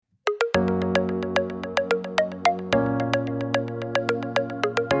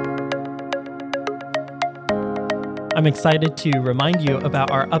I'm excited to remind you about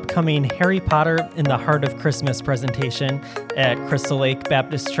our upcoming Harry Potter in the Heart of Christmas presentation at Crystal Lake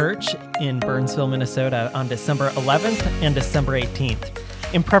Baptist Church in Burnsville, Minnesota on December 11th and December 18th.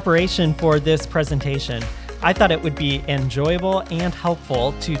 In preparation for this presentation, I thought it would be enjoyable and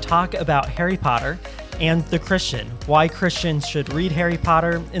helpful to talk about Harry Potter and the Christian, why Christians should read Harry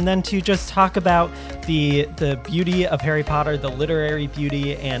Potter, and then to just talk about the beauty of Harry Potter, the literary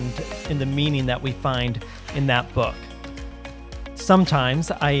beauty, and the meaning that we find in that book.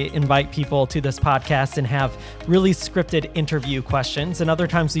 Sometimes I invite people to this podcast and have really scripted interview questions, and other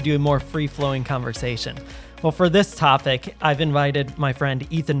times we do a more free-flowing conversation. Well, for this topic, I've invited my friend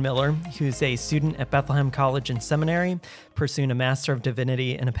Ethan Miller, who's a student at Bethlehem College and Seminary, pursuing a Master of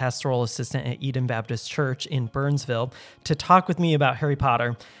Divinity and a pastoral assistant at Eden Baptist Church in Burnsville, to talk with me about Harry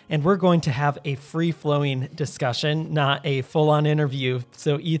Potter. And we're going to have a free-flowing discussion, not a full-on interview.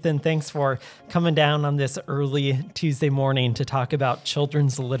 So, Ethan, thanks for coming down on this early Tuesday morning to talk about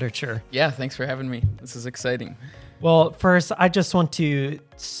children's literature. Yeah, thanks for having me. This is exciting. Well, first, I just want to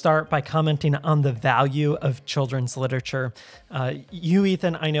start by commenting on the value of children's literature. You,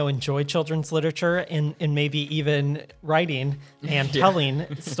 Ethan, I know enjoy children's literature and maybe even writing and telling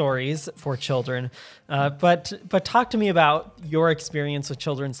stories for children. But talk to me about your experience with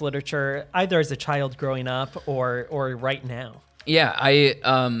children's literature, either as a child growing up or right now. Yeah,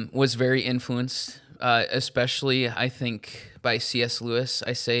 I was very influenced, especially, I think, by C.S. Lewis.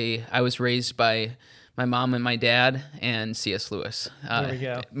 I was raised by my mom and my dad and C.S. Lewis. There we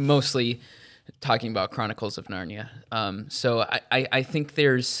go. Mostly talking about Chronicles of Narnia. So I think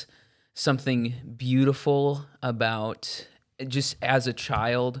there's something beautiful about just as a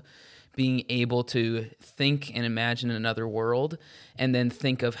child being able to think and imagine another world and then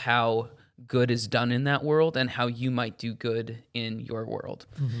think of how good is done in that world and how you might do good in your world.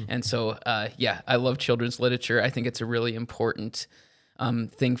 Mm-hmm. And so, I love children's literature. I think it's a really important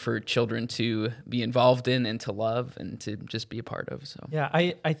thing for children to be involved in and to love and to just be a part of. So yeah,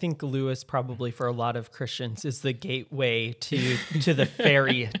 I think Lewis probably for a lot of Christians is the gateway to the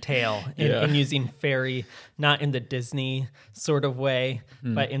fairy tale and using fairy not in the Disney sort of way,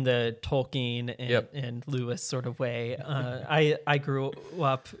 but in the Tolkien and Lewis sort of way. I grew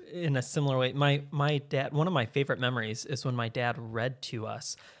up in a similar way. My dad, one of my favorite memories is when my dad read to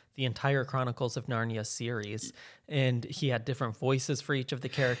us the entire Chronicles of Narnia series, and he had different voices for each of the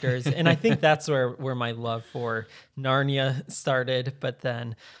characters. And I think that's where my love for Narnia started. But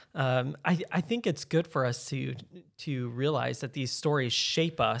then I think it's good for us to realize that these stories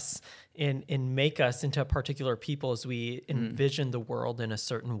shape us and make us into a particular people as we envision the world in a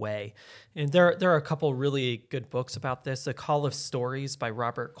certain way. And there are a couple really good books about this. The Call of Stories by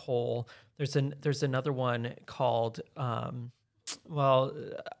Robert Cole. There's another one called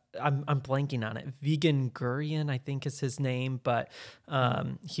I'm blanking on it. Vegan Gurion, I think is his name, but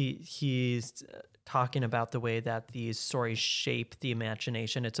he's talking about the way that these stories shape the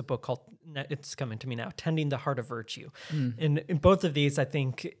imagination. It's a book called, it's coming to me now, Tending the Heart of Virtue. And in both of these, I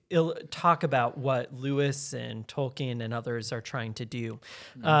think, talk about what Lewis and Tolkien and others are trying to do.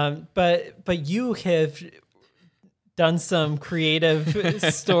 But you have done some creative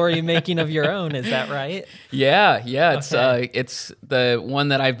story making of your own, is that right? Yeah. It's the one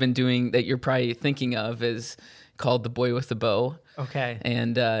that I've been doing that you're probably thinking of is called The Boy with the Bow. Okay.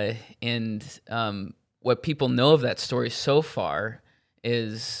 And what people know of that story so far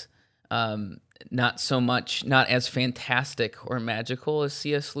is not as fantastic or magical as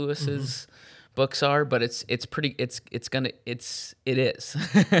C.S. Lewis's books are, but it is.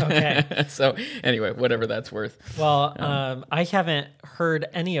 Okay. So anyway, whatever that's worth. Well, I haven't heard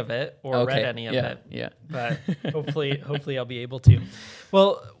any of it or read any of it. Yeah. But hopefully I'll be able to.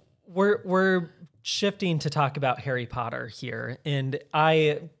 Well, we're shifting to talk about Harry Potter here, and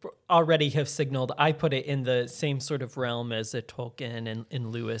I already have signaled I put it in the same sort of realm as a Tolkien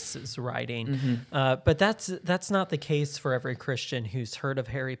and Lewis's writing, but that's not the case for every Christian who's heard of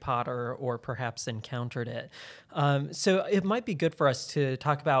Harry Potter or perhaps encountered it. So it might be good for us to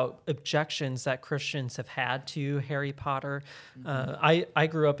talk about objections that Christians have had to Harry Potter. I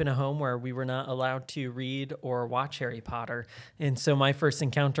grew up in a home where we were not allowed to read or watch Harry Potter, and so my first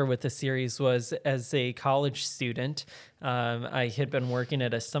encounter with the series was as a college student. I had been working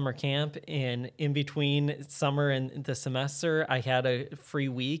at a summer camp, and in between summer and the semester, I had a free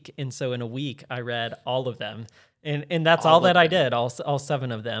week, and so in a week, I read all of them. And that's all that I did, all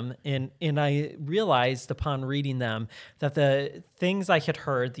 7 of them. And I realized upon reading them that the things I had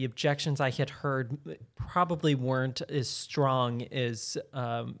heard, the objections I had heard, probably weren't as strong as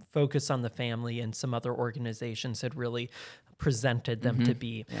Focus on the Family and some other organizations had really presented them to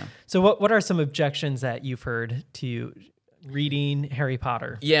be. Yeah. So what are some objections that you've heard to reading Harry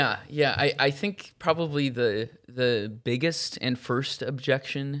Potter? Yeah. I think probably the biggest and first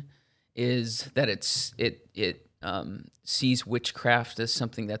objection is that it sees witchcraft as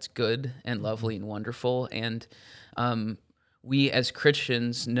something that's good and lovely and wonderful, and we as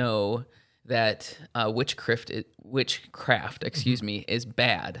Christians know that witchcraft, is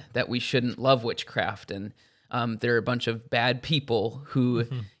bad. That we shouldn't love witchcraft, and there are a bunch of bad people who,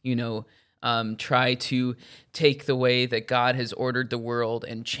 try to take the way that God has ordered the world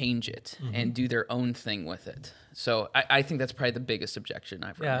and change it and do their own thing with it. So I think that's probably the biggest objection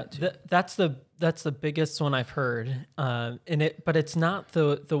I've run into. That's the biggest one I've heard, but it's not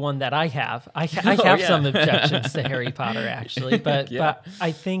the one that I have. I have some objections to Harry Potter actually, but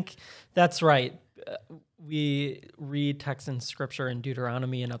I think that's right. We read texts in Scripture in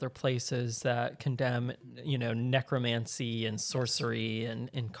Deuteronomy and other places that condemn, necromancy and sorcery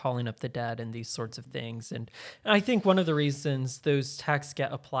and calling up the dead and these sorts of things. And I think one of the reasons those texts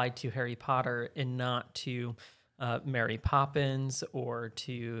get applied to Harry Potter and not to Mary Poppins or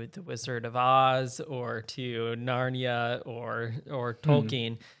to The Wizard of Oz or to Narnia or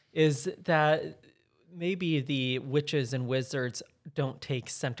Tolkien is that maybe the witches and wizards don't take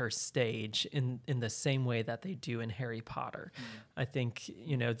center stage in the same way that they do in Harry Potter. I think,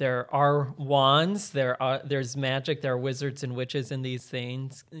 there are wands, there's magic, there are wizards and witches in these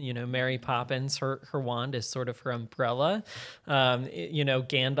things. Mary Poppins, her wand is sort of her umbrella.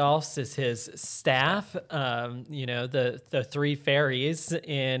 Gandalf's is his staff. The three fairies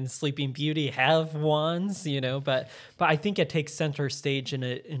in Sleeping Beauty have wands, but I think it takes center stage in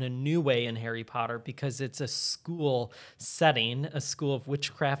a new way in Harry Potter because it's a school setting, a school of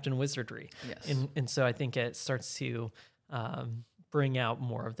witchcraft and wizardry. Yes. And so I think it starts to bring out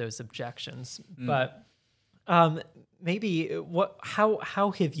more of those objections. But maybe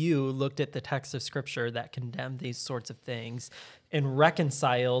how have you looked at the text of Scripture that condemn these sorts of things and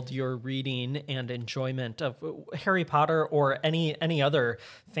reconciled your reading and enjoyment of Harry Potter or any other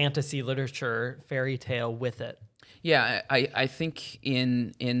fantasy literature, fairy tale with it? Yeah, I think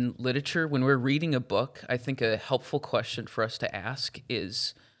in literature, when we're reading a book, I think a helpful question for us to ask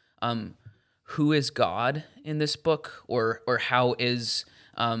is, who is God in this book, or how is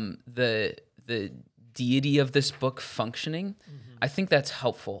the deity of this book functioning? I think that's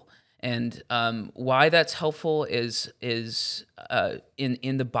helpful, and why that's helpful is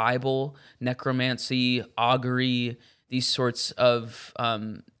in the Bible, necromancy, augury, these sorts of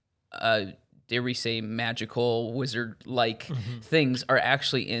dare we say magical wizard-like things are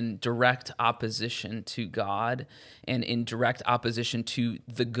actually in direct opposition to God and in direct opposition to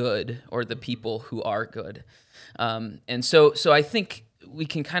the good or the people who are good. And so I think we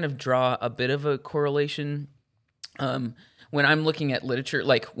can kind of draw a bit of a correlation when I'm looking at literature,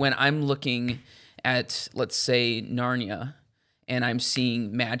 like when I'm looking at, let's say, Narnia, and I'm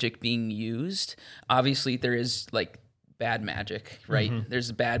seeing magic being used. Obviously, there is like bad magic, right?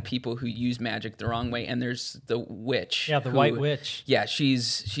 There's bad people who use magic the wrong way, and there's the witch. Yeah, the White Witch. Yeah,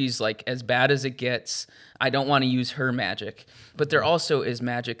 she's like as bad as it gets. I don't want to use her magic. But there also is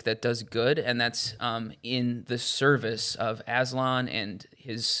magic that does good, and that's in the service of Aslan and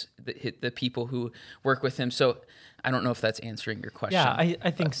the people who work with him. So I don't know if that's answering your question. Yeah,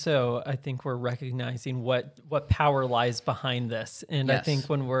 I think so. I think we're recognizing what power lies behind this. And Yes. I think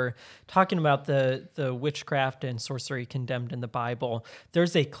when we're talking about the witchcraft and sorcery condemned in the Bible,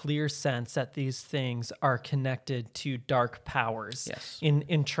 there's a clear sense that these things are connected to dark powers. Yes.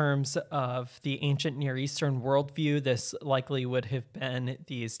 In terms of the ancient Near Eastern worldview, this likely would have been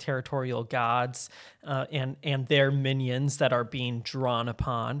these territorial gods and their minions that are being drawn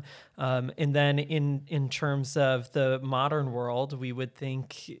upon. And then in terms of the modern world, we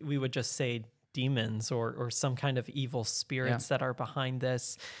would just say demons or some kind of evil spirits that are behind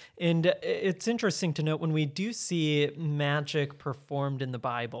this. And it's interesting to note when we do see magic performed in the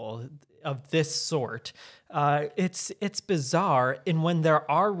Bible of this sort, it's bizarre. And when there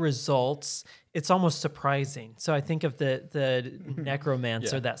are results, it's almost surprising. So I think of the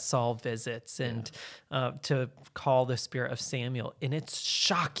necromancer that Saul visits and to call the spirit of Samuel, and it's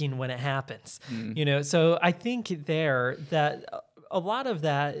shocking when it happens. So I think there that a lot of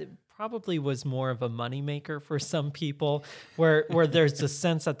that probably was more of a moneymaker for some people, where there's a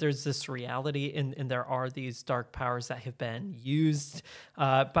sense that there's this reality and there are these dark powers that have been used.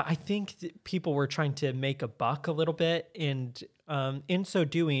 But I think people were trying to make a buck a little bit, and in so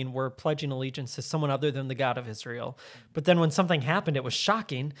doing, we're pledging allegiance to someone other than the God of Israel. But then when something happened, it was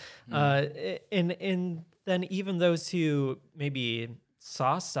shocking. And then even those who maybe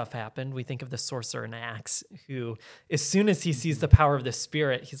saw stuff happen. We think of the sorcerer in Acts, who, as soon as he sees the power of the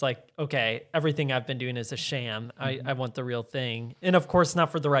Spirit, he's like, okay, everything I've been doing is a sham. I want the real thing. And of course,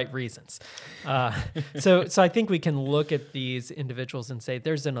 not for the right reasons. So I think we can look at these individuals and say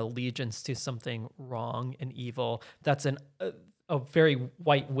there's an allegiance to something wrong and evil. That's a very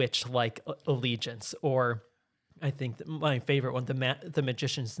white witch-like allegiance. Or I think that my favorite one, the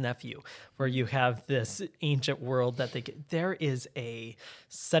Magician's Nephew, where you have this ancient world that there is a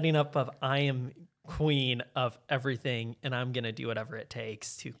setting up of I am queen of everything and I'm going to do whatever it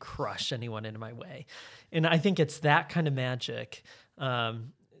takes to crush anyone in my way. And I think it's that kind of magic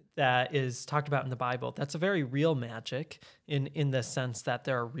that is talked about in the Bible. That's a very real magic in the sense that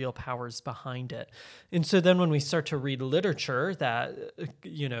there are real powers behind it. And so then when we start to read literature that,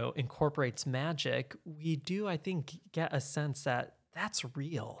 incorporates magic, we do, I think, get a sense that that's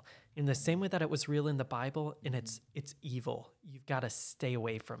real in the same way that it was real in the Bible, and it's evil. You've got to stay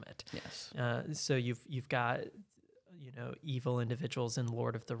away from it. Yes. So you've got evil individuals in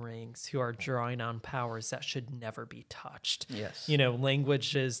Lord of the Rings who are drawing on powers that should never be touched. Yes.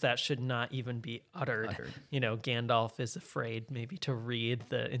 Languages that should not even be uttered. Gandalf is afraid maybe to read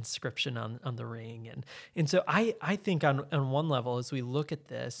the inscription on the ring. And so I think on one level, as we look at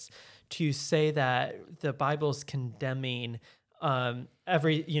this, to say that the Bible's condemning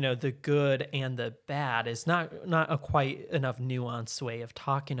the good and the bad is not a quite enough nuanced way of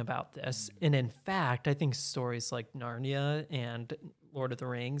talking about this. And in fact, I think stories like Narnia and Lord of the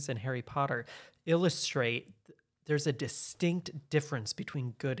Rings and Harry Potter illustrate there's a distinct difference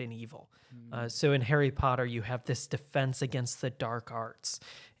between good and evil. So in Harry Potter, you have this defense against the dark arts.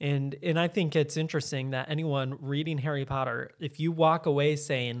 And I think it's interesting that anyone reading Harry Potter, if you walk away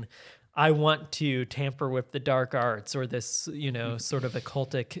saying, I want to tamper with the dark arts or this, sort of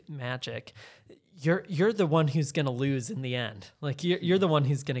occultic magic, you're the one who's going to lose in the end. Like you're the one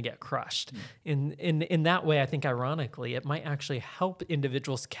who's going to get crushed. In that way, I think ironically, it might actually help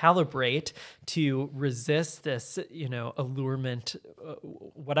individuals calibrate to resist this, allurement,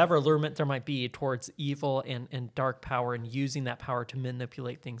 whatever allurement there might be towards evil and dark power, and using that power to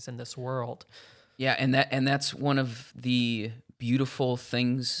manipulate things in this world. Yeah, and that's one of the beautiful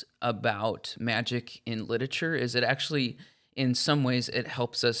things about magic in literature is it actually, in some ways, it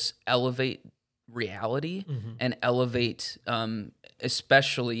helps us elevate reality and elevate,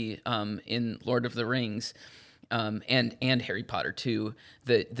 especially in Lord of the Rings and Harry Potter too,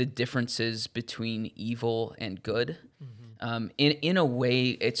 the differences between evil and good. In a way,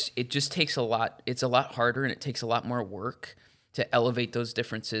 it just takes a lot. It's a lot harder and it takes a lot more work to elevate those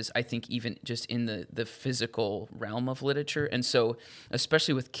differences, I think, even just in the physical realm of literature. And so,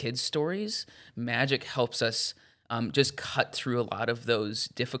 especially with kids' stories, magic helps us just cut through a lot of those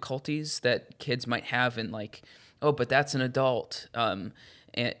difficulties that kids might have in like, oh, but that's an adult.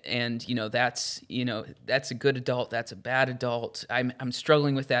 And that's a good adult, that's a bad adult. I'm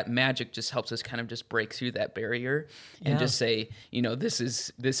struggling with that. Magic just helps us kind of just break through that barrier and just say, this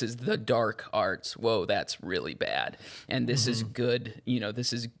is the dark arts. Whoa, that's really bad. And this is good.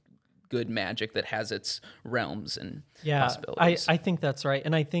 This is good magic that has its realms and possibilities. I think that's right.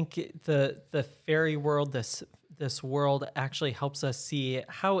 And I think the fairy world, this world actually helps us see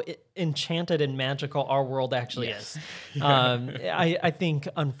how enchanted and magical our world actually is. I think,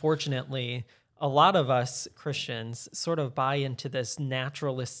 unfortunately, a lot of us Christians sort of buy into this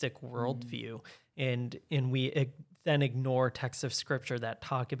naturalistic worldview, and we then ignore texts of Scripture that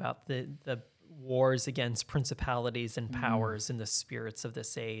talk about the wars against principalities and powers and the spirits of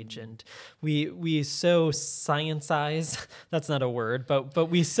this age. And we so science-ize, that's not a word, but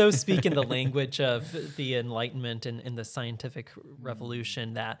we so speak in the language of the Enlightenment and the scientific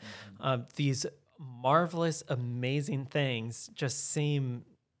revolution that these marvelous, amazing things just seem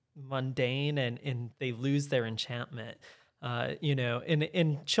mundane and they lose their enchantment.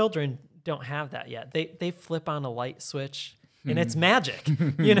 And children don't have that yet. They flip on a light switch and it's magic,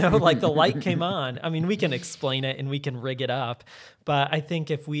 like the light came on. I mean, we can explain it and we can rig it up, but I think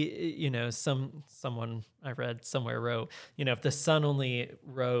if we, someone I read somewhere wrote, if the sun only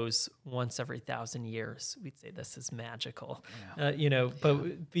rose once every 1,000 years, we'd say this is magical.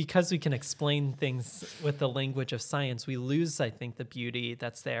 But because we can explain things with the language of science, we lose, I think, the beauty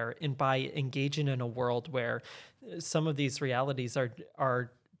that's there. And by engaging in a world where some of these realities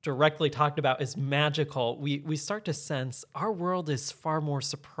are directly talked about as magical, we start to sense our world is far more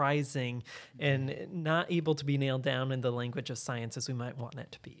surprising and not able to be nailed down in the language of science as we might want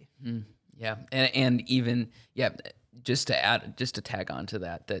it to be. Yeah, and even just to tag on to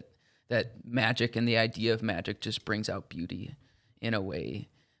that magic and the idea of magic just brings out beauty in a way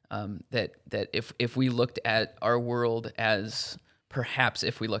that if we looked at our world as perhaps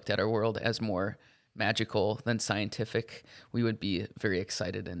if we looked at our world as more magical than scientific, we would be very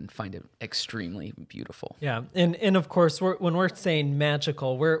excited and find it extremely beautiful. Yeah, and of course, when we're saying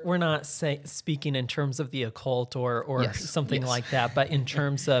magical, we're not speaking in terms of the occult or Yes, something yes. like that, but in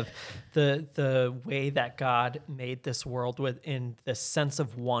terms of the way that God made this world within the sense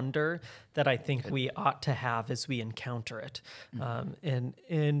of wonder that I think we ought to have as we encounter it, and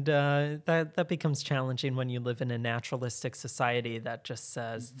that becomes challenging when you live in a naturalistic society that just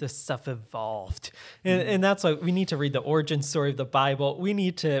says this stuff evolved, and that's why we need to read the origin story of the Bible. We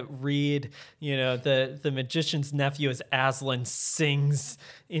need to read, the magician's nephew as Aslan sings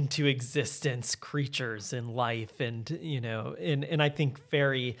into existence creatures and life, and I think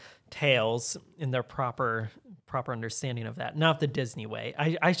fairy tales in their proper understanding of that, not the Disney way.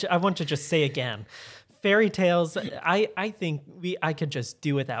 I want to just say again, fairy tales, I think I could just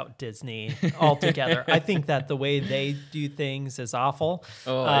do without Disney altogether. I think that the way they do things is awful.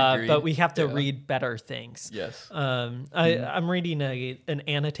 I agree. But we have to read better things. Yes. I'm reading an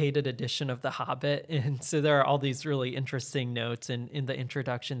annotated edition of The Hobbit, and so there are all these really interesting notes. And in the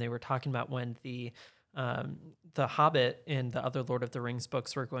introduction, they were talking about when the Hobbit and the other Lord of the Rings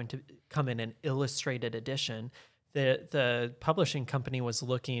books were going to come in an illustrated edition. The publishing company was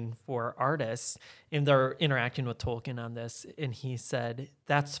looking for artists, and they're interacting with Tolkien on this. And he said,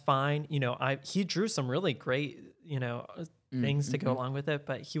 "That's fine. He drew some really great, things to go along with it,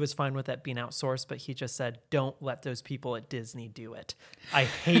 but he was fine with that being outsourced. But he just said, don't let those people at Disney do it. I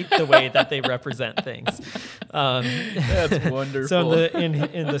hate the way that they represent things." That's wonderful. So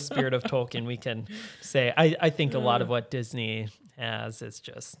in the spirit of Tolkien, we can say I think a lot of what Disney has is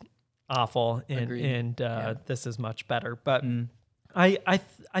just awful, and this is much better. But I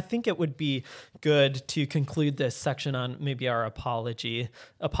think it would be good to conclude this section on maybe our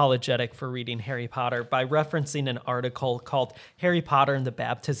apologetic for reading Harry Potter by referencing an article called "Harry Potter and the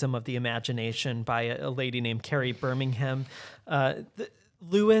Baptism of the Imagination" by a lady named Carrie Birmingham.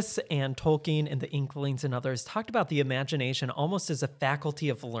 Lewis and Tolkien and the Inklings and others talked about the imagination almost as a faculty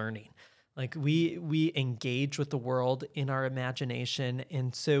of learning. Like we engage with the world in our imagination,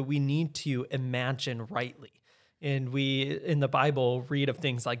 and so we need to imagine rightly. And we, in the Bible, read of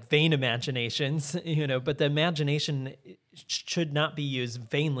things like vain imaginations, but the imagination should not be used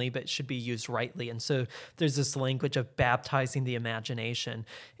vainly, but should be used rightly. And so there's this language of baptizing the imagination.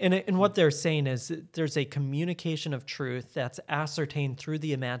 And what they're saying is there's a communication of truth that's ascertained through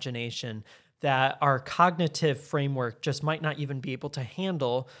the imagination that our cognitive framework just might not even be able to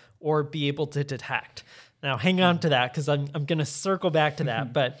handle or be able to detect. Now, hang on to that, because I'm going to circle back to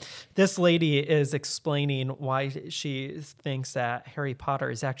that. But this lady is explaining why she thinks that Harry Potter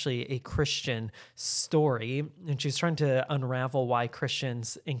is actually a Christian story, and she's trying to unravel why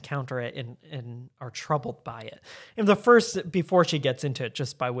Christians encounter it and are troubled by it. And before she gets into it,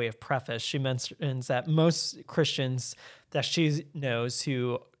 just by way of preface, she mentions that most Christians that she knows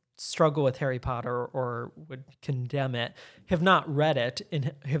who struggle with Harry Potter or would condemn it have not read it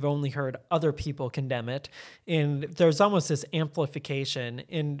and have only heard other people condemn it. And there's almost this amplification.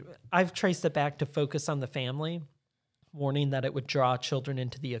 And I've traced it back to Focus on the Family, warning that it would draw children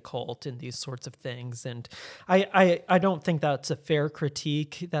into the occult and these sorts of things. And I don't think that's a fair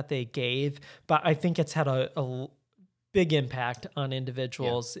critique that they gave, but I think it's had a big impact on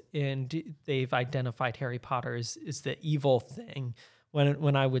individuals, and they've identified Harry Potter as the evil thing.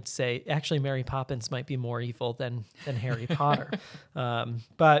 When I would say, actually, Mary Poppins might be more evil than Harry Potter.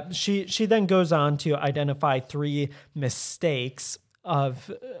 But she then goes on to identify 3 mistakes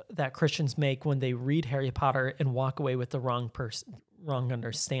that Christians make when they read Harry Potter and walk away with the wrong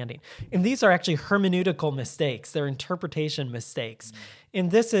understanding. And these are actually hermeneutical mistakes. They're interpretation mistakes.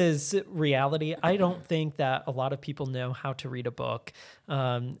 And this is reality. I don't think that a lot of people know how to read a book.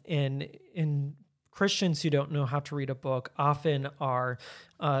 And Christians who don't know how to read a book often are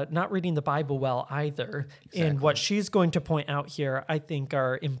not reading the Bible well either. Exactly. And what she's going to point out here, I think,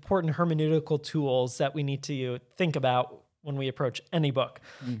 are important hermeneutical tools that we need to think about when we approach any book.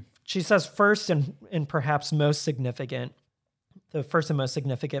 She says first and perhaps most significant, the first and most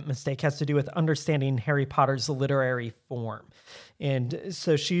significant mistake has to do with understanding Harry Potter's literary form. And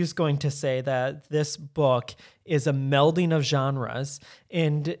so she's going to say that this book is a melding of genres.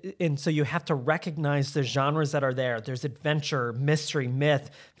 And so you have to recognize the genres that are there. There's adventure, mystery,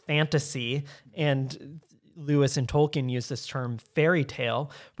 myth, fantasy, and Lewis and Tolkien use this term fairy tale,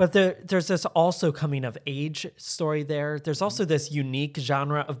 but there's this also coming of age story there. There's also this unique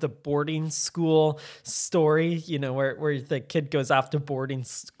genre of the boarding school story, where the kid goes off to boarding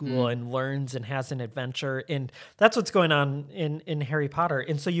school and learns and has an adventure. And that's what's going on in Harry Potter.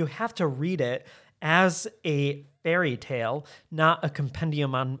 And so you have to read it as a fairy tale, not a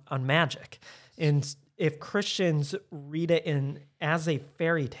compendium on magic. And if Christians read it as a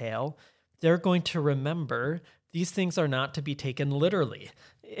fairy tale, they're going to remember these things are not to be taken literally.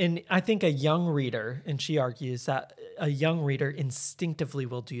 And I think a young reader, and she argues that a young reader instinctively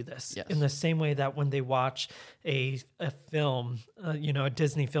will do this. Yes. In the same way that when they watch a film, a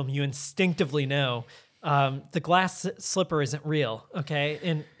Disney film, you instinctively know the glass slipper isn't real,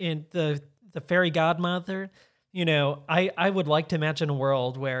 okay? And the fairy godmother, I would like to imagine a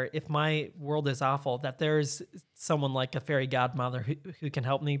world where if my world is awful, that there's someone like a fairy godmother who can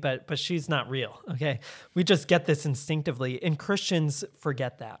help me, but she's not real, okay? We just get this instinctively, and Christians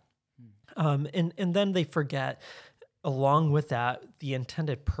forget that. And then they forget, along with that, the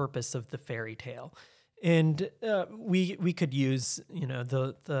intended purpose of the fairy tale. And we could use,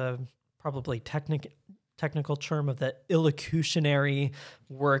 the probably technical term of the illocutionary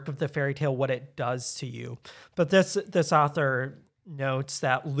work of the fairy tale, what it does to you. But this author notes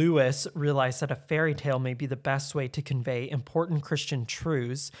that Lewis realized that a fairy tale may be the best way to convey important Christian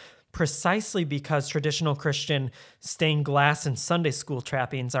truths, precisely because traditional Christian stained glass and Sunday school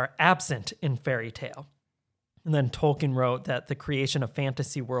trappings are absent in fairy tale. And then Tolkien wrote that the creation of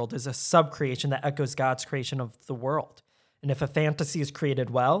fantasy world is a sub-creation that echoes God's creation of the world. And if a fantasy is created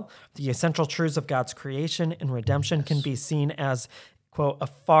well, the essential truths of God's creation and redemption can be seen as, quote, a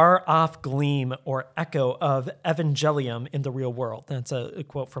far-off gleam or echo of evangelium in the real world. That's a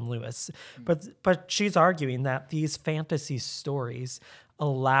quote from Lewis. But she's arguing that these fantasy stories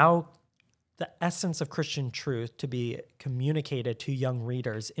allow the essence of Christian truth to be communicated to young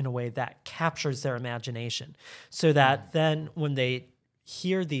readers in a way that captures their imagination, so that then when they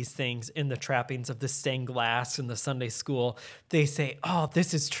hear these things in the trappings of the stained glass in the Sunday school, they say, oh,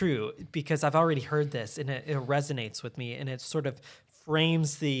 this is true because I've already heard this, and it resonates with me, and it sort of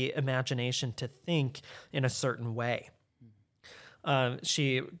frames the imagination to think in a certain way.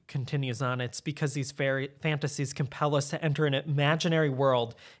 She continues on, it's because these fantasies compel us to enter an imaginary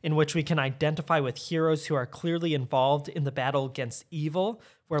world in which we can identify with heroes who are clearly involved in the battle against evil,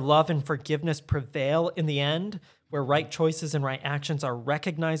 where love and forgiveness prevail in the end, where right choices and right actions are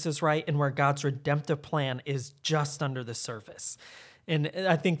recognized as right, and where God's redemptive plan is just under the surface. And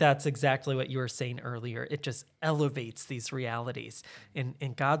I think that's exactly what you were saying earlier. It just elevates these realities. And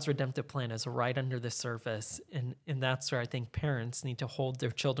God's redemptive plan is right under the surface. And that's where I think parents need to hold their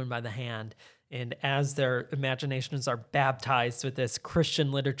children by the hand. And as their imaginations are baptized with this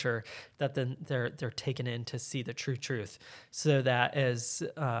Christian literature, that then they're taken in to see the true truth. So that as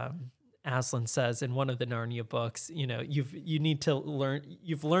Aslan says in one of the Narnia books, you've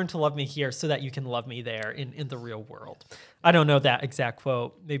learned to love me here so that you can love me there in the real world. I don't know that exact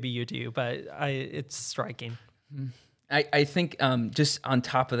quote, maybe you do, but it's striking. I think just on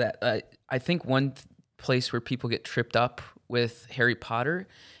top of that, I think one place where people get tripped up with Harry Potter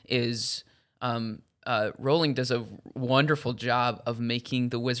is Rowling does a wonderful job of making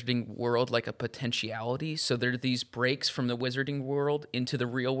the wizarding world like a potentiality. So there are these breaks from the wizarding world into the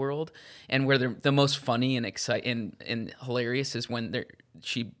real world, and where they're the most funny and exciting and hilarious is when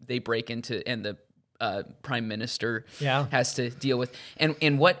they break into, and the prime minister has to deal with.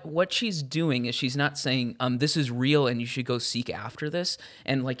 And what she's doing is she's not saying this is real and you should go seek after this.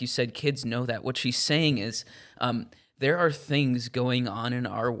 And like you said, kids know that. What she's saying is there are things going on in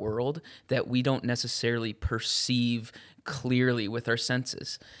our world that we don't necessarily perceive clearly with our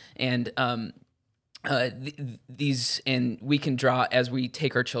senses. And and we can draw, as we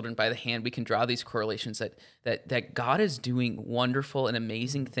take our children by the hand, we can draw these correlations that God is doing wonderful and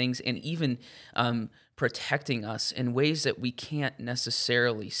amazing things, and even protecting us in ways that we can't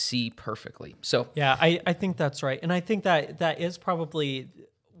necessarily see perfectly. So yeah, I think that's right. And I think that is probably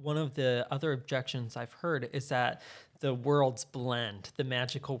one of the other objections I've heard, is that the worlds blend, the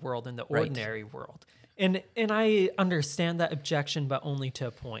magical world and the ordinary world. And I understand that objection, but only to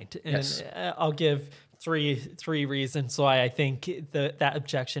a point. And yes. I'll give three reasons why I think that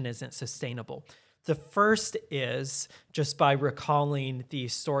objection isn't sustainable. The first is just by recalling the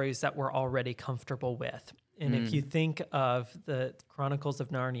stories that we're already comfortable with. And if you think of the Chronicles of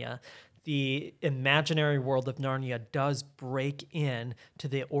Narnia, the imaginary world of Narnia does break in to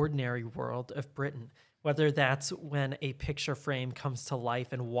the ordinary world of Britain. Whether that's when a picture frame comes to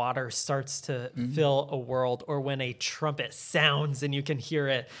life and water starts to fill a world, or when a trumpet sounds and you can hear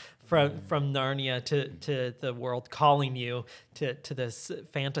it from Narnia to the world calling you to this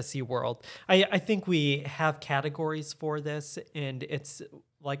fantasy world. I think we have categories for this, and it's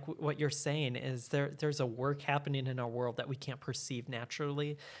like what you're saying is there's a work happening in our world that we can't perceive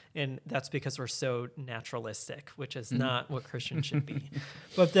naturally, and that's because we're so naturalistic, which is not what Christians should be.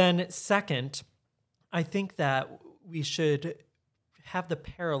 But then second, I think that we should have the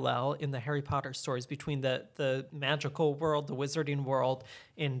parallel in the Harry Potter stories between the magical world, the wizarding world,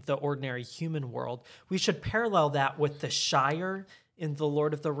 and the ordinary human world. We should parallel that with the Shire in The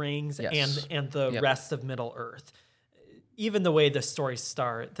Lord of the Rings Yes. and the Yep. rest of Middle Earth. Even the way the stories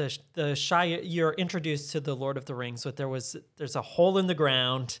start, the Shire, you're introduced to the Lord of the Rings, but there's a hole in the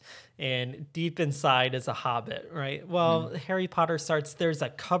ground, and deep inside is a hobbit, right? Well, Harry Potter starts, there's a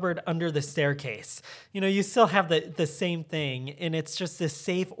cupboard under the staircase. You still have the same thing, and it's just this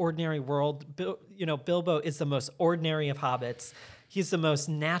safe, ordinary world. Bilbo is the most ordinary of hobbits. He's the most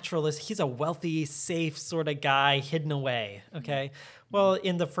naturalist. He's a wealthy, safe sort of guy hidden away, okay? Well,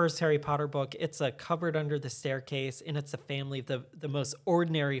 in the first Harry Potter book, it's a cupboard under the staircase, and it's a family, the most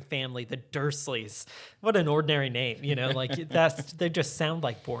ordinary family, the Dursleys. What an ordinary name, they just sound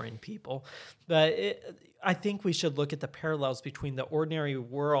like boring people. But I think we should look at the parallels between the ordinary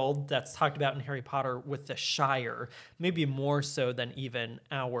world that's talked about in Harry Potter with the Shire, maybe more so than even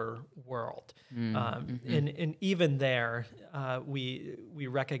our world. And even there, we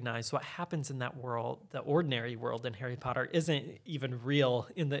recognize what happens in that world, the ordinary world in Harry Potter, isn't even real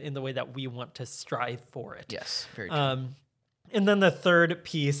in the way that we want to strive for it. Yes, very true. And then the third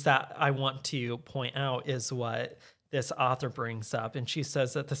piece that I want to point out is what this author brings up. And she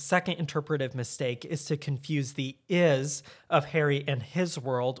says that the second interpretive mistake is to confuse the is of Harry and his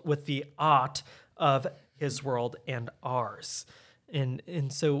world with the ought of his world and ours.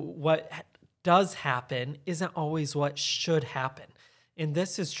 And so what does happen isn't always what should happen. And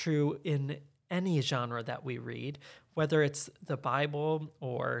this is true in any genre that we read, whether it's the Bible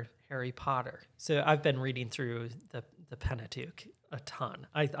or Harry Potter. So I've been reading through the Pentateuch a ton.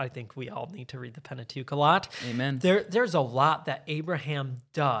 I think we all need to read the Pentateuch a lot. Amen. There's a lot that Abraham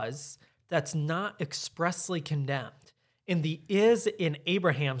does that's not expressly condemned. And the is in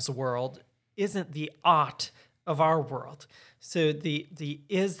Abraham's world isn't the ought of our world. So the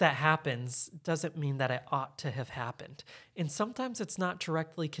is that happens doesn't mean that it ought to have happened. And sometimes it's not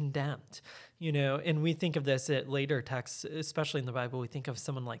directly condemned, and we think of this at later texts, especially in the Bible. We think of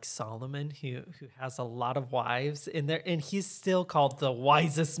someone like Solomon who has a lot of wives and he's still called the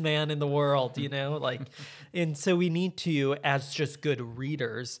wisest man in the world, and so we need to, as just good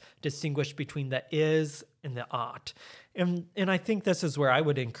readers, distinguish between the is and the ought. And I think this is where I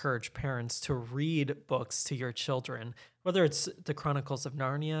would encourage parents to read books to your children, whether it's the Chronicles of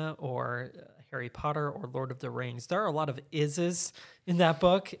Narnia or Harry Potter or Lord of the Rings. There are a lot of ises in that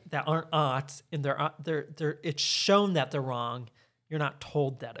book that aren't oughts, and it's shown that they're wrong. You're not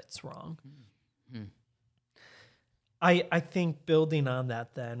told that it's wrong. Mm-hmm. I think building on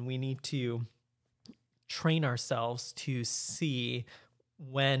that, then, we need to train ourselves to see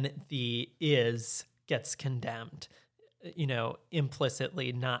when the is gets condemned,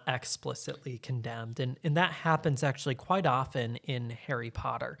 implicitly, not explicitly condemned. And that happens actually quite often in Harry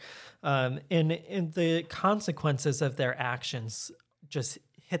Potter. And the consequences of their actions just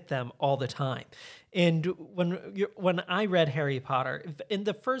hit them all the time. And when I read Harry Potter, in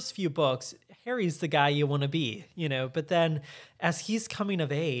the first few books, Harry's the guy you want to be, but then as he's coming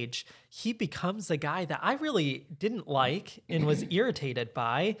of age, he becomes a guy that I really didn't like and was irritated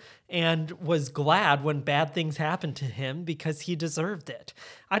by and was glad when bad things happened to him because he deserved it.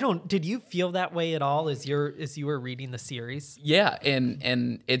 Did you feel that way at all as you were reading the series? Yeah,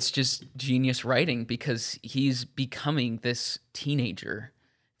 and it's just genius writing because he's becoming this teenager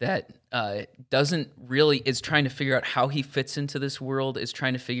that is trying to figure out how he fits into this world, is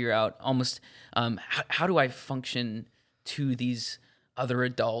trying to figure out almost how do I function to these other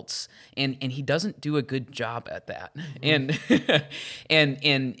adults, and he doesn't do a good job at that. Mm-hmm.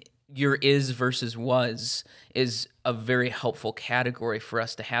 and your is versus was is a very helpful category for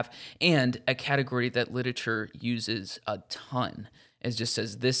us to have, and a category that literature uses a ton. It just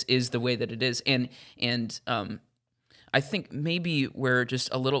says this is the way that it is, and I think maybe we're just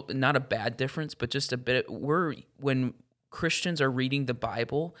a little, not a bad difference, but just a bit, when Christians are reading the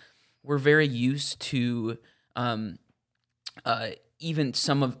Bible, we're very used to, we're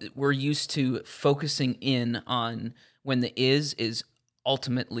used to focusing in on when the is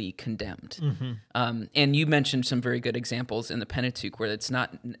ultimately condemned. Mm-hmm. And you mentioned some very good examples in the Pentateuch where it's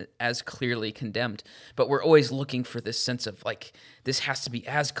not as clearly condemned, but we're always looking for this sense of like, this has to be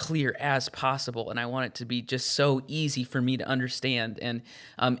as clear as possible. And I want it to be just so easy for me to understand. And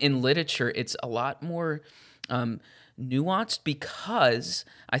in literature, it's a lot more nuanced, because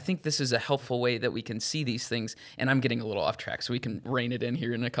I think this is a helpful way that we can see these things. And I'm getting a little off track, so we can rein it in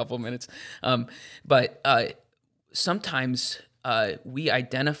here in a couple of minutes. But sometimes we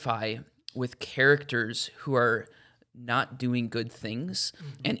identify with characters who are not doing good things.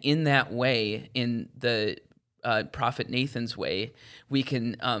 And in that way, in the prophet Nathan's way, we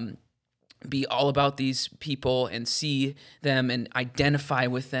can be all about these people and see them and identify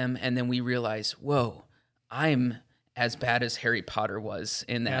with them. And then we realize, whoa, I'm as bad as Harry Potter was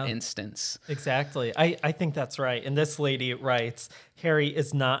in that instance. Exactly. I think that's right. And this lady writes, Harry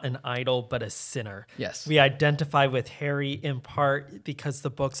is not an idol, but a sinner. Yes. We identify with Harry in part because the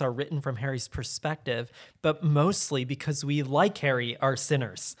books are written from Harry's perspective, but mostly because we, like Harry, are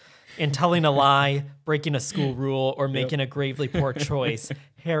sinners. In telling a lie, breaking a school rule, or making a gravely poor choice,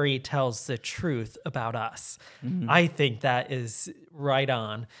 Harry tells the truth about us. I think that is right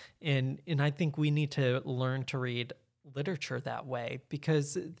on. And I think we need to learn to read literature that way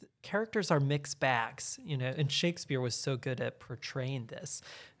because characters are mixed bags, and Shakespeare was so good at portraying this.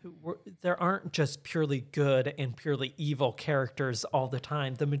 There aren't just purely good and purely evil characters all the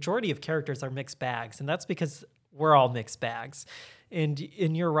time. The majority of characters are mixed bags, and that's because we're all mixed bags. And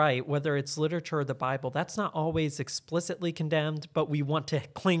you're right, whether it's literature or the Bible, that's not always explicitly condemned, but we want to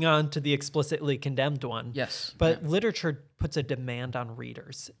cling on to the explicitly condemned one. Yes. But literature puts a demand on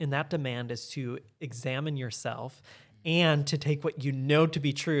readers, and that demand is to examine yourself and to take what you know to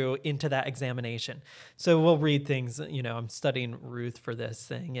be true into that examination. So we'll read things, I'm studying Ruth for this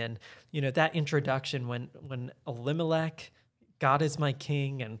thing, and, that introduction when Elimelech, God is my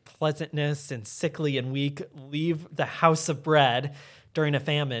king, and pleasantness and sickly and weak leave the house of bread during a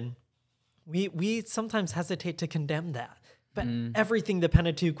famine, we sometimes hesitate to condemn that. But everything the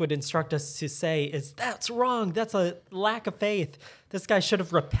Pentateuch would instruct us to say is, that's wrong. That's a lack of faith. This guy should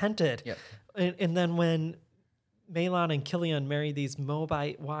have repented. Yep. And then when Mahlon and Chilion marry these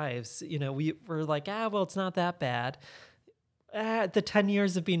Moabite wives, we're like, well, it's not that bad. The 10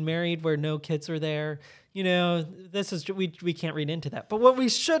 years of being married where no kids were there, this is, we can't read into that. But what we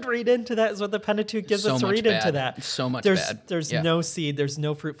should read into that is what the Pentateuch gives us to read into that. So much bad. There's no seed, there's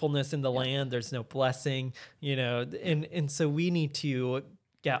no fruitfulness in the land, there's no blessing, and so we need to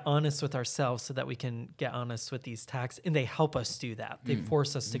get honest with ourselves so that we can get honest with these texts, and they help us do that. They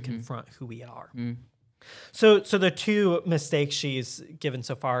force us to confront who we are. So the two mistakes she's given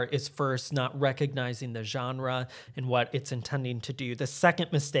so far is first, not recognizing the genre and what it's intending to do. The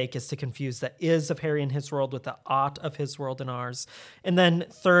second mistake is to confuse the is of Harry and his world with the ought of his world and ours. And then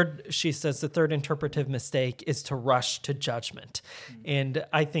third, she says the third interpretive mistake is to rush to judgment. And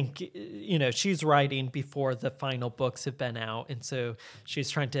I think, she's writing before the final books have been out. And so she's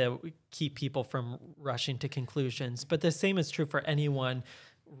trying to keep people from rushing to conclusions. But the same is true for anyone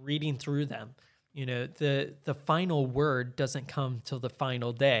reading through them. The final word doesn't come till the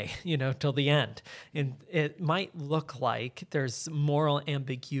final day, till the end. And it might look like there's moral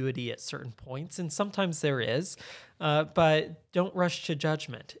ambiguity at certain points, and sometimes there is, but don't rush to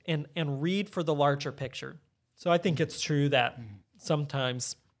judgment and read for the larger picture. So I think it's true that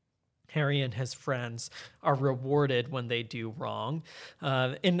sometimes Harry and his friends are rewarded when they do wrong.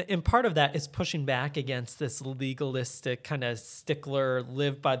 And part of that is pushing back against this legalistic kind of stickler,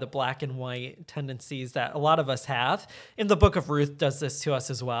 live by the black and white tendencies that a lot of us have. And the book of Ruth does this to us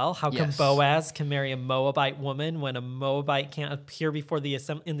as well. How come Boaz can marry a Moabite woman when a Moabite can't appear before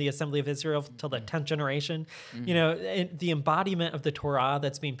in the assembly of Israel till the 10th generation? The embodiment of the Torah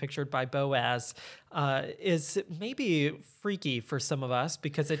that's being pictured by Boaz is maybe freaky for some of us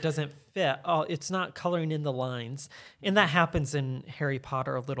because it doesn't fit. It's not coloring in the lines. And that happens in Harry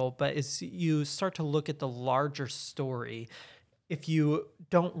Potter a little, but as you start to look at the larger story, if you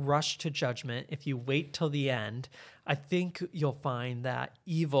don't rush to judgment, if you wait till the end, I think you'll find that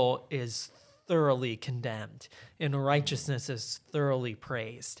evil is thoroughly condemned and righteousness is thoroughly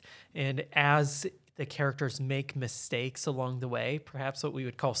praised. And as the characters make mistakes along the way, perhaps what we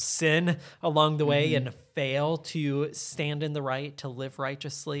would call sin along the way, and fail to stand in the right, to live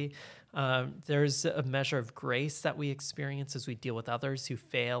righteously, there's a measure of grace that we experience as we deal with others who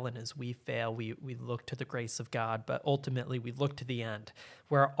fail, and as we fail, we look to the grace of God, but ultimately we look to the end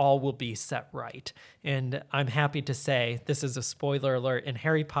where all will be set right. And I'm happy to say, this is a spoiler alert, in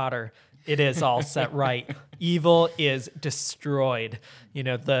Harry Potter, it is all set right. Evil is destroyed.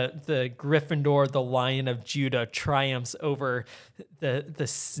 The Gryffindor, the Lion of Judah, triumphs over the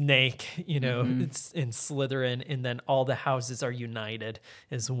snake, it's in Slytherin, and then all the houses are united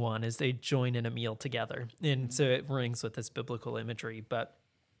as one as they join in a meal together. And so it rings with this biblical imagery. But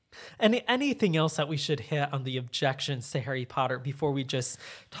anything else that we should hit on the objections to Harry Potter before we just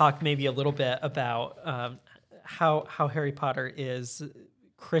talk maybe a little bit about how Harry Potter is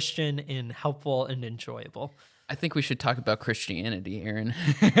Christian and helpful and enjoyable? I think we should talk about Christianity, Aaron.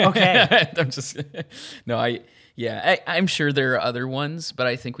 Okay. I'm just no, I'm sure there are other ones, but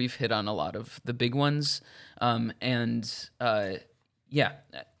I think we've hit on a lot of the big ones. Yeah,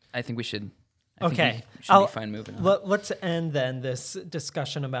 I think we should. Okay. We should be fine moving on. Let's end then this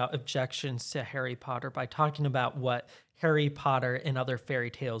discussion about objections to Harry Potter by talking about what Harry Potter and other fairy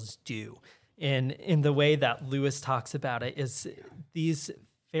tales do. And in the way that Lewis talks about it is these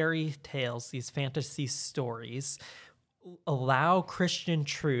fairy tales, these fantasy stories, allow Christian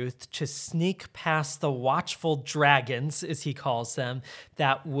truth to sneak past the watchful dragons, as he calls them,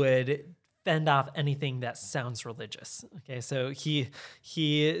 that would fend off anything that sounds religious. Okay, so he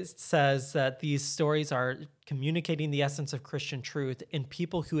says that these stories are communicating the essence of Christian truth, and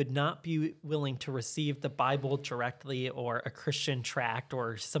people who would not be willing to receive the Bible directly or a Christian tract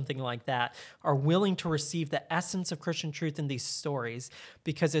or something like that are willing to receive the essence of Christian truth in these stories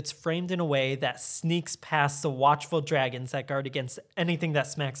because it's framed in a way that sneaks past the watchful dragons that guard against anything that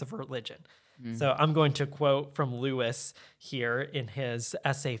smacks of religion. So I'm going to quote from Lewis here in his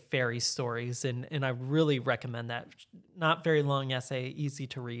essay, Fairy Stories, and I really recommend that. Not very long essay, easy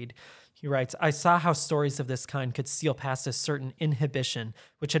to read. He writes, I saw how stories of this kind could steal past a certain inhibition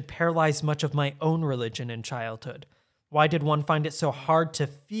which had paralyzed much of my own religion in childhood. Why did one find it so hard to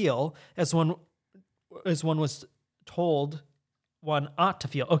feel as one was told one ought to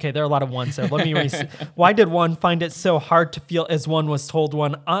feel? Okay, there are a lot of ones, so let me Why did one find it so hard to feel as one was told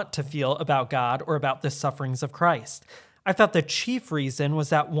one ought to feel about God or about the sufferings of Christ? I thought the chief reason was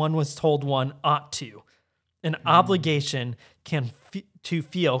that one was told one ought to. An obligation to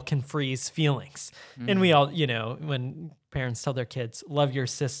feel can freeze feelings. And we all, when parents tell their kids, love your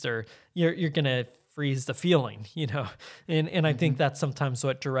sister, you're going to freeze the feeling, and I think that's sometimes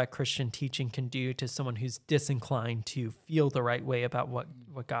what direct Christian teaching can do to someone who's disinclined to feel the right way about what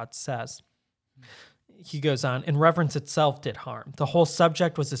God says. He goes on, and reverence itself did harm. The whole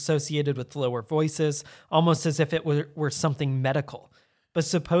subject was associated with lower voices, almost as if it were something medical. But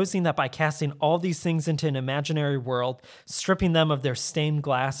supposing that by casting all these things into an imaginary world, stripping them of their stained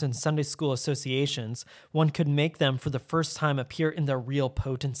glass and Sunday school associations, one could make them for the first time appear in their real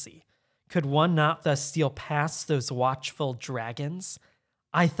potency. Could one not thus steal past those watchful dragons?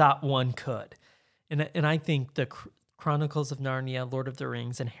 I thought one could. And I think the Chronicles of Narnia, Lord of the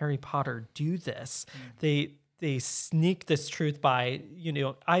Rings, and Harry Potter do this. They sneak this truth by,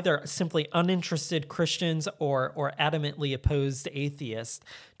 either simply uninterested Christians or adamantly opposed atheists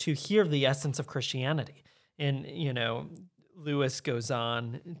to hear the essence of Christianity. And, Lewis goes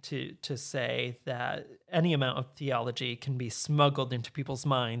on to say that any amount of theology can be smuggled into people's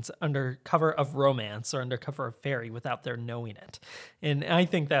minds under cover of romance or under cover of fairy without their knowing it. And I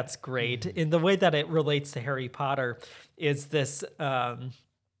think that's great. In the way that it relates to Harry Potter is this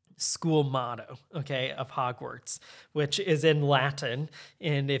school motto, of Hogwarts, which is in Latin.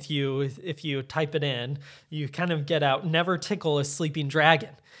 And if you type it in, you kind of get out, never tickle a sleeping dragon.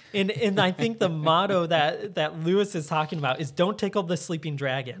 And I think the motto that Lewis is talking about is don't tickle the sleeping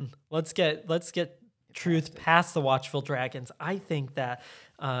dragon. Let's get truth past the watchful dragons. I think that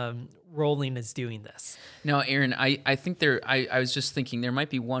Rowling is doing this. Now, Aaron, I think I was just thinking there might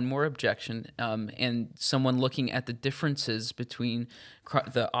be one more objection, and someone looking at the differences between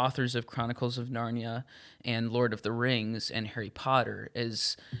the authors of Chronicles of Narnia and Lord of the Rings and Harry Potter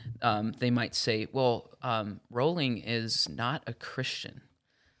is they might say, well, Rowling is not a Christian.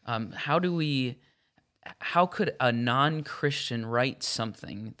 How could a non-Christian write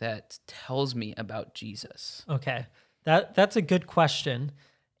something that tells me about Jesus? Okay, that's a good question,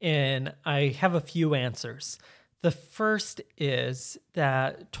 and I have a few answers. The first is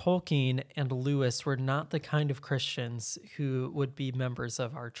that Tolkien and Lewis were not the kind of Christians who would be members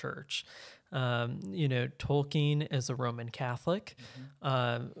of our church. Tolkien is a Roman Catholic.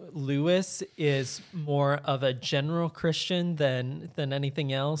 Lewis is more of a general Christian than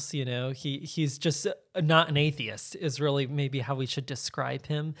anything else. He's just not an atheist is really maybe how we should describe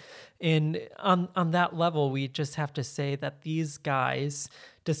him. And on that level, we just have to say that these guys,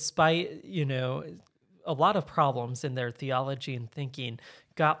 despite, a lot of problems in their theology and thinking,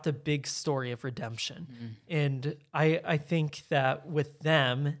 got the big story of redemption. And I think that with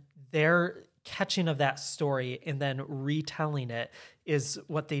them, their catching of that story and then retelling it is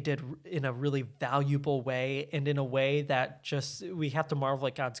what they did in a really valuable way, and in a way that just we have to marvel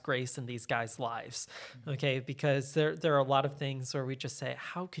at God's grace in these guys' lives, because there are a lot of things where we just say,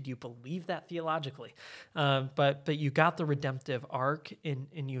 how could you believe that theologically? But you got the redemptive arc,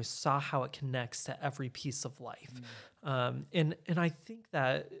 and you saw how it connects to every piece of life. And I think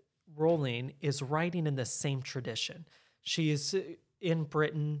that Rowling is writing in the same tradition. She is in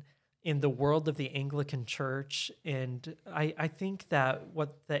Britain in the world of the Anglican Church. And I think that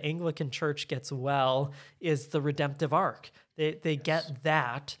what the Anglican Church gets well is the redemptive arc. They get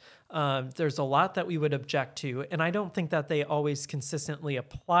that. There's a lot that we would object to, and I don't think that they always consistently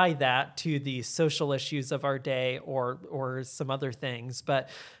apply that to the social issues of our day or some other things, but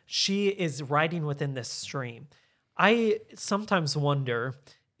she is riding within this stream. I sometimes wonder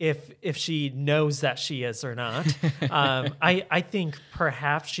if she knows that she is or not. I think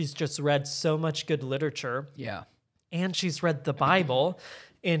perhaps she's just read so much good literature. Yeah. And she's read the Bible,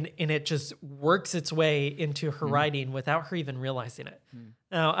 and it just works its way into her writing without her even realizing it.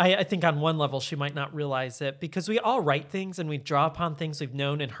 Now, I think on one level she might not realize it, because we all write things and we draw upon things we've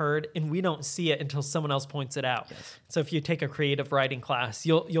known and heard, and we don't see it until someone else points it out. Yes. So if you take a creative writing class,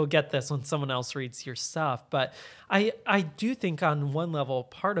 you'll get this when someone else reads your stuff. But I do think on one level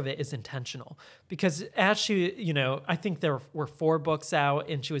part of it is intentional, because as she, I think there were 4 books out,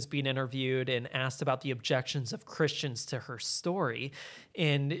 and she was being interviewed and asked about the objections of Christians to her story.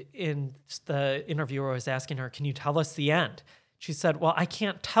 And the interviewer was asking her, "Can you tell us the end?" She said, "Well, I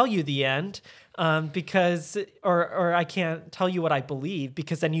can't tell you the end because I can't tell you what I believe,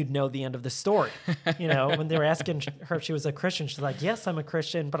 because then you'd know the end of the story." When they were asking her if she was a Christian, she's like, "Yes, I'm a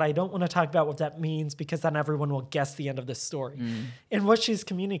Christian, but I don't want to talk about what that means, because then everyone will guess the end of the story." And what she's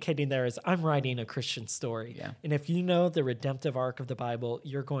communicating there is, I'm writing a Christian story. Yeah. And if you know the redemptive arc of the Bible,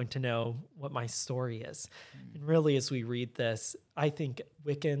 you're going to know what my story is. And really, as we read this, I think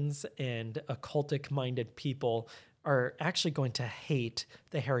Wiccans and occultic-minded people are actually going to hate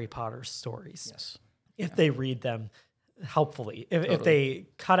the Harry Potter stories. Yes. If they read them helpfully, if they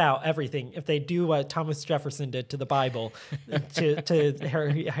cut out everything, if they do what Thomas Jefferson did to the Bible,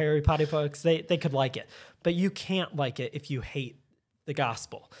 to Harry Potter books, they could like it. But you can't like it if you hate the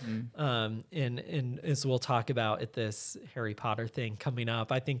gospel. And as we'll talk about at this Harry Potter thing coming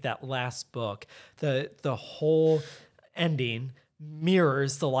up, I think that last book, the whole ending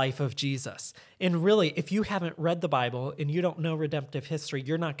mirrors the life of Jesus. And really, if you haven't read the Bible and you don't know redemptive history,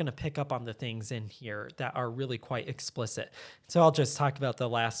 you're not going to pick up on the things in here that are really quite explicit. So I'll just talk about the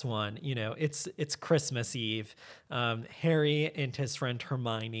last one. It's Christmas Eve. Harry and his friend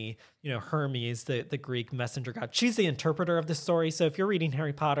Hermione, Hermes, the Greek messenger god, she's the interpreter of the story. So if you're reading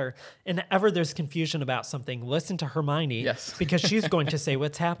Harry Potter and ever there's confusion about something, listen to Hermione. Yes. Because she's going to say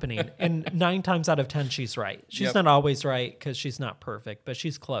what's happening. And 9 times out of 10, she's right. She's not always right, because she's not perfect, but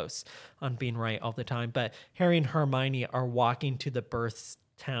she's close on being right all the time. But Harry and Hermione are walking to the birth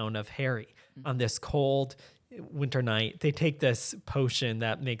town of Harry on this cold winter night. They take this potion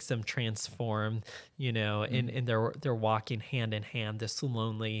that makes them transform, and they're walking hand in hand, this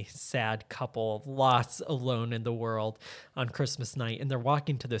lonely, sad couple, lost alone in the world on Christmas night. And they're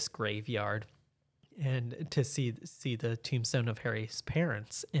walking to this graveyard and to see the tombstone of Harry's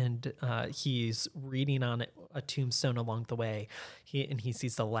parents. And he's reading on a tombstone along the way. He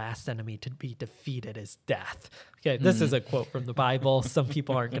sees the last enemy to be defeated is death. Okay, this is a quote from the Bible. Some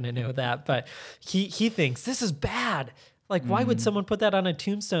people aren't going to know that, but he thinks this is bad. Like, why would someone put that on a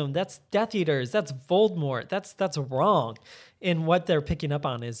tombstone? That's Death Eaters. That's Voldemort. That's wrong. And what they're picking up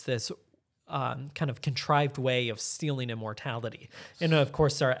on is this kind of contrived way of stealing immortality. And of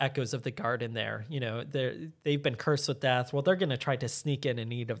course, there are echoes of the garden there. They've been cursed with death. Well, they're going to try to sneak in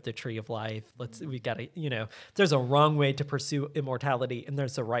and eat of the tree of life. There's a wrong way to pursue immortality, and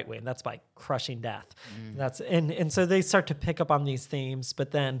there's a right way, and that's by crushing death. And so they start to pick up on these themes,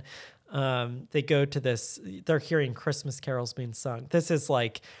 but then they go to this, they're hearing Christmas carols being sung. This is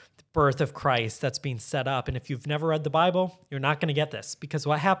like the birth of Christ that's being set up. And if you've never read the Bible, you're not going to get this, because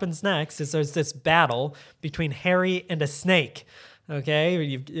what happens next is there's this battle between Harry and a snake.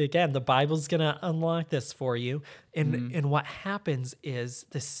 Okay, again, the Bible's going to unlock this for you. And what happens is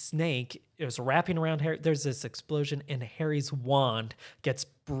the snake is wrapping around Harry. There's this explosion, and Harry's wand gets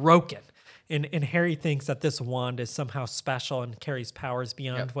broken. And Harry thinks that this wand is somehow special and carries powers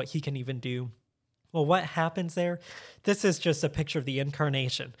beyond what he can even do. Well, what happens there? This is just a picture of the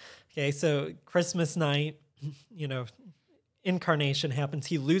incarnation. Okay, so Christmas night, incarnation happens.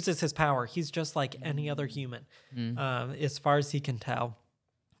 He loses his power. He's just like any other human, as far as he can tell.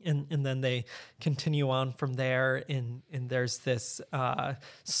 And then they continue on from there, and there's this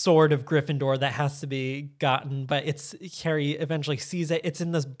sword of Gryffindor that has to be gotten, but Harry eventually sees it. It's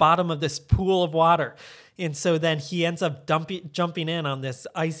in the bottom of this pool of water. And so then he ends up jumping in on this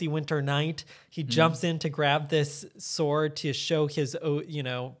icy winter night. He jumps in to grab this sword to show his,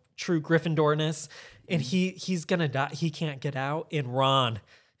 true Gryffindorness. And he's going to die. He can't get out. And Ron,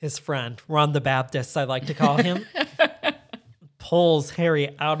 his friend, Ron the Baptist, I like to call him, pulls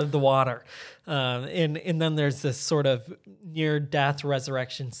Harry out of the water. And then there's this sort of near-death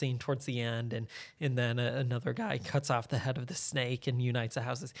resurrection scene towards the end, and then another guy cuts off the head of the snake and unites the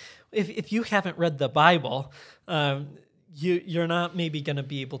houses. If you haven't read the Bible, you're not maybe going to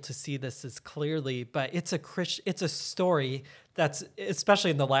be able to see this as clearly, but it's a story that's,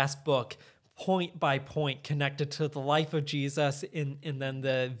 especially in the last book, point by point connected to the life of Jesus and then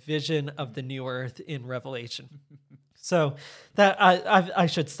the vision of the new earth in Revelation. So that I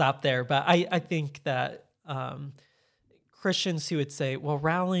should stop there, but I think that Christians who would say, well,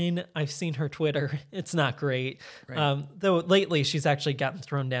 Rowling, I've seen her Twitter, it's not great. Right. Though lately she's actually gotten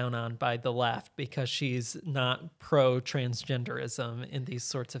thrown down on by the left because she's not pro-transgenderism and these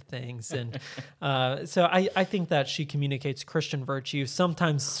sorts of things. And so I think that she communicates Christian virtue.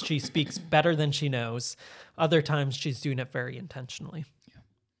 Sometimes she speaks better than she knows. Other times she's doing it very intentionally.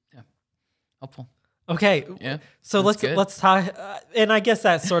 Yeah. Helpful. Okay, yeah, so let's talk, and I guess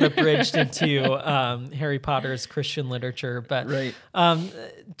that sort of bridged into Harry Potter's Christian literature. But right.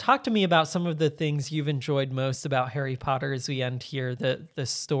 Talk to me about some of the things you've enjoyed most about Harry Potter as we end here, the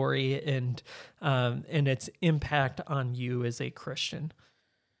story and its impact on you as a Christian.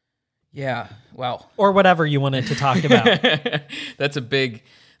 Yeah, wow. Or whatever you wanted to talk about. That's a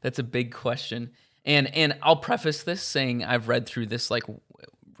big question, and I'll preface this saying I've read through this like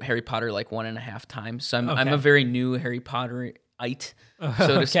Harry Potter like 1.5 times. So I'm a very new Harry Potterite,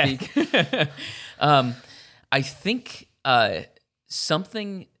 so to speak. I think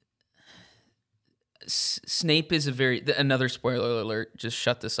Snape is another spoiler alert, just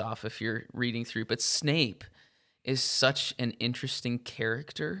shut this off if you're reading through, but Snape is such an interesting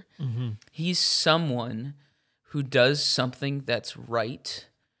character. Mm-hmm. He's someone who does something that's right,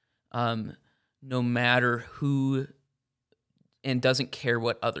 no matter who, and doesn't care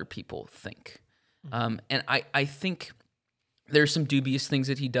what other people think. Mm-hmm. And I think there's some dubious things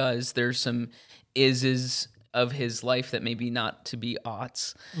that he does. There's some is of his life that maybe not to be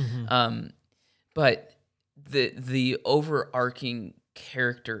oughts. Mm-hmm. But the overarching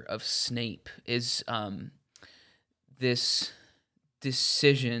character of Snape is this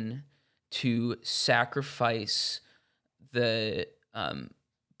decision to sacrifice the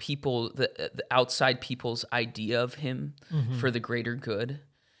people, the outside people's idea of him mm-hmm. for the greater good.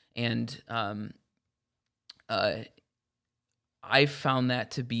 And I found that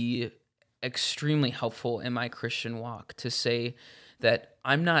to be extremely helpful in my Christian walk, to say that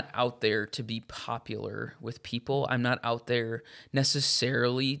I'm not out there to be popular with people. I'm not out there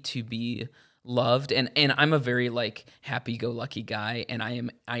necessarily to be loved. And I'm a very like happy-go-lucky guy, and I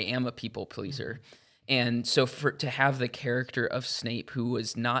am a people pleaser. Mm-hmm. And so to have the character of Snape, who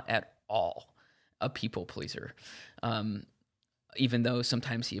was not at all a people pleaser, even though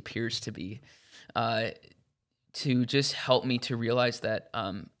sometimes he appears to be, to just help me to realize that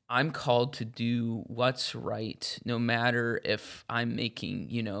I'm called to do what's right, no matter if I'm making,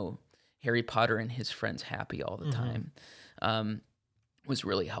 Harry Potter and his friends happy all the mm-hmm. time, was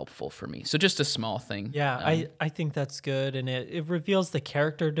really helpful for me. So just a small thing. Yeah, I think that's good. And it reveals the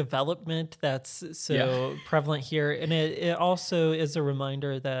character development that's so prevalent here. And it also is a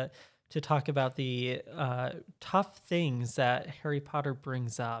reminder that to talk about the tough things that Harry Potter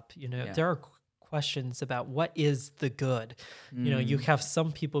brings up. There are questions about what is the good. You have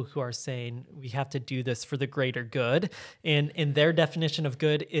some people who are saying we have to do this for the greater good, and their definition of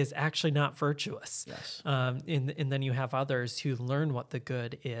good is actually not virtuous. Yes. And then you have others who learn what the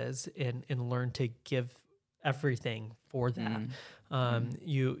good is and learn to give everything for that.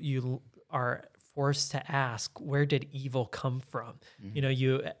 You are forced to ask, where did evil come from?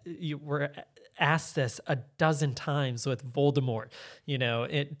 Mm-hmm. You were asked this a dozen times with Voldemort,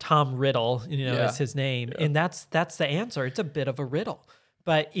 Tom Riddle, is his name. Yeah. And that's the answer. It's a bit of a riddle.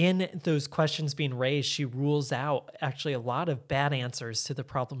 But in those questions being raised, she rules out actually a lot of bad answers to the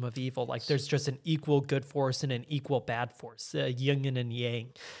problem of evil. Like there's just an equal good force and an equal bad force, yin and yang.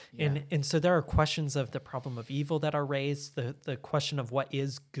 Yeah. And so there are questions of the problem of evil that are raised, the question of what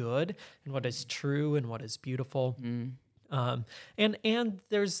is good and what is true and what is beautiful. Mm. And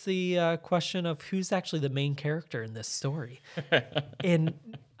there's the question of who's actually the main character in this story. And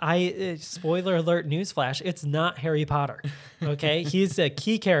spoiler alert, newsflash, it's not Harry Potter. Okay, he's a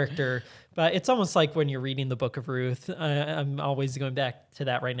key character, but it's almost like when you're reading the Book of Ruth. I'm always going back to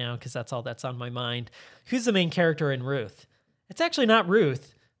that right now because that's all that's on my mind. Who's the main character in Ruth? It's actually not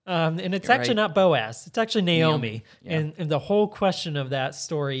Ruth. And it's You're actually right. not Boaz. It's actually Naomi. Yeah. And the whole question of that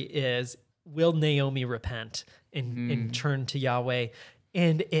story is, will Naomi repent and turn to Yahweh?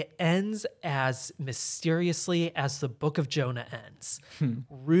 And it ends as mysteriously as the book of Jonah ends.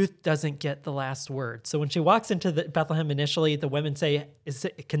 Ruth doesn't get the last word. So when she walks into Bethlehem initially, the women say,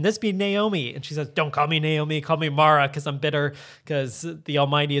 can this be Naomi? And she says, don't call me Naomi, call me Mara, because I'm bitter, because the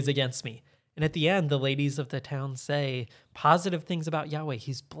Almighty is against me. And at the end, the ladies of the town say positive things about Yahweh.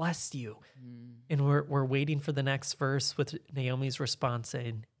 He's blessed you. And we're waiting for the next verse with Naomi's response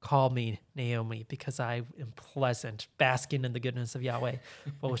saying, call me Naomi because I am pleasant, basking in the goodness of Yahweh.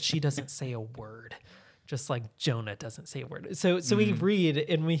 Well, she doesn't say a word, just like Jonah doesn't say a word. So we read,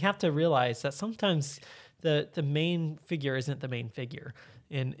 and we have to realize that sometimes the main figure isn't the main figure.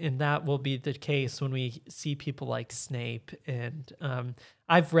 And that will be the case when we see people like Snape. And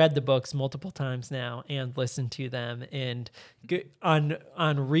I've read the books multiple times now and listened to them. And on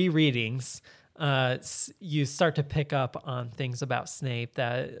rereadings, you start to pick up on things about Snape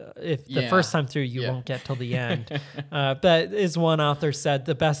that if the first time through you won't get till the end. But as one author said,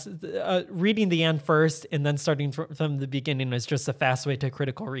 the best reading the end first and then starting from the beginning is just a fast way to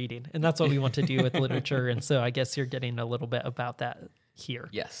critical reading, and that's what we want to do with literature. And so I guess you're getting a little bit about that here.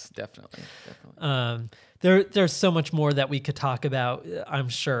 Yes, definitely. There's so much more that we could talk about, I'm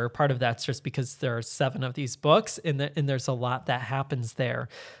sure. Part of that's just because there are 7 of these books, and there's a lot that happens there.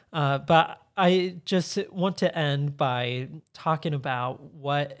 But I just want to end by talking about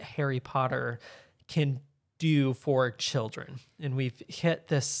what Harry Potter can do for children. And we've hit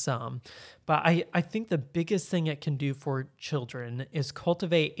this some. But I think the biggest thing it can do for children is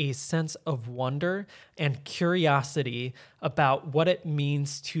cultivate a sense of wonder and curiosity about what it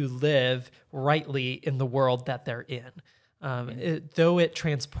means to live rightly in the world that they're in. Though it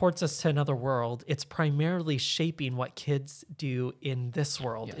transports us to another world, it's primarily shaping what kids do in this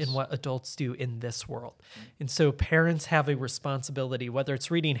world and what adults do in this world. And so parents have a responsibility, whether it's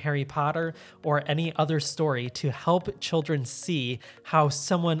reading Harry Potter or any other story, to help children see how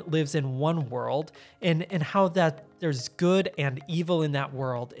someone lives in one world and how that there's good and evil in that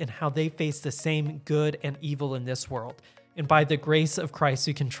world and how they face the same good and evil in this world. And by the grace of Christ,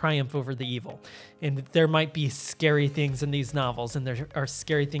 we can triumph over the evil. And there might be scary things in these novels, and there are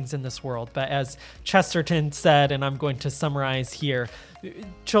scary things in this world. But as Chesterton said, and I'm going to summarize here,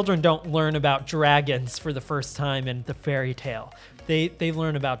 children don't learn about dragons for the first time in the fairy tale. They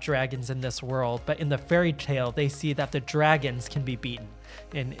learn about dragons in this world, but in the fairy tale, they see that the dragons can be beaten.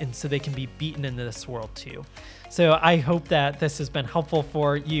 And so they can be beaten in this world too. So I hope that this has been helpful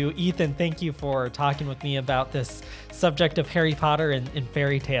for you. Ethan, thank you for talking with me about this subject of Harry Potter and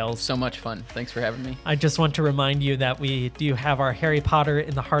fairy tales. So much fun. Thanks for having me. I just want to remind you that we do have our Harry Potter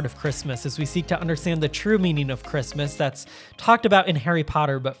in the Heart of Christmas as we seek to understand the true meaning of Christmas that's talked about in Harry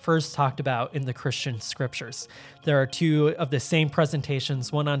Potter, but first talked about in the Christian scriptures. There are 2 of the same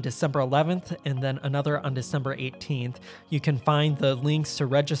presentations, one on December 11th and then another on December 18th. You can find the links to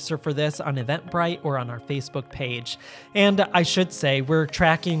register for this on Eventbrite or on our Facebook page. And I should say, we're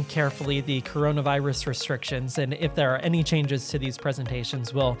tracking carefully the coronavirus restrictions, and if there are any changes to these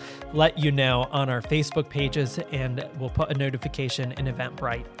presentations, we'll let you know on our Facebook pages, and we'll put a notification in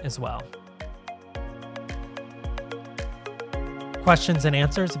Eventbrite as well. Questions and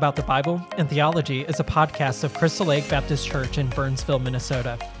Answers About the Bible and Theology is a podcast of Crystal Lake Baptist Church in Burnsville,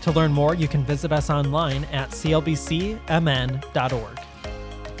 Minnesota. To learn more, you can visit us online at clbcmn.org.